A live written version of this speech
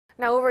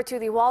Now over to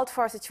the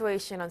wildfire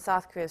situation on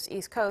South Korea's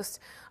east coast.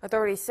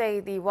 Authorities say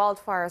the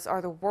wildfires are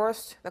the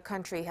worst the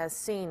country has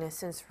seen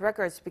since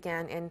records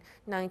began in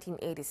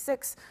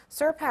 1986,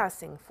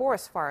 surpassing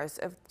forest fires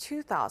of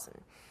 2000.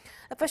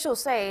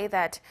 Officials say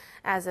that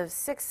as of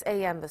 6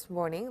 a.m. this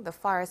morning, the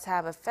fires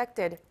have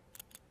affected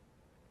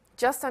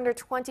just under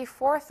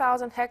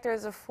 24,000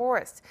 hectares of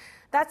forest.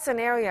 That's an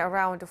area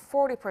around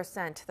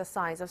 40% the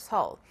size of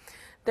Seoul.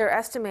 They're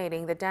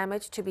estimating the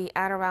damage to be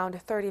at around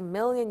 $30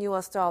 million.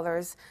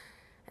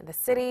 And the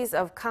cities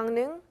of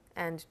Gangneung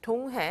and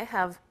Donghae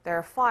have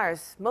their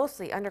fires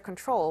mostly under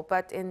control,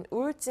 but in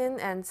Uljin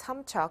and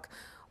Samcheok,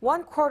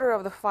 1/4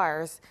 of the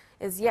fires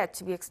is yet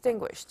to be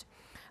extinguished.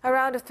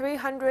 Around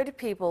 300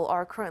 people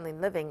are currently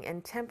living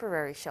in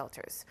temporary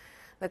shelters.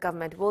 The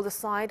government will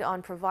decide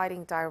on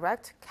providing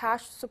direct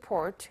cash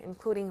support,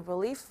 including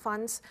relief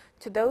funds,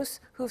 to those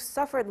who've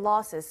suffered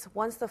losses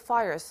once the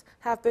fires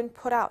have been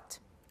put out.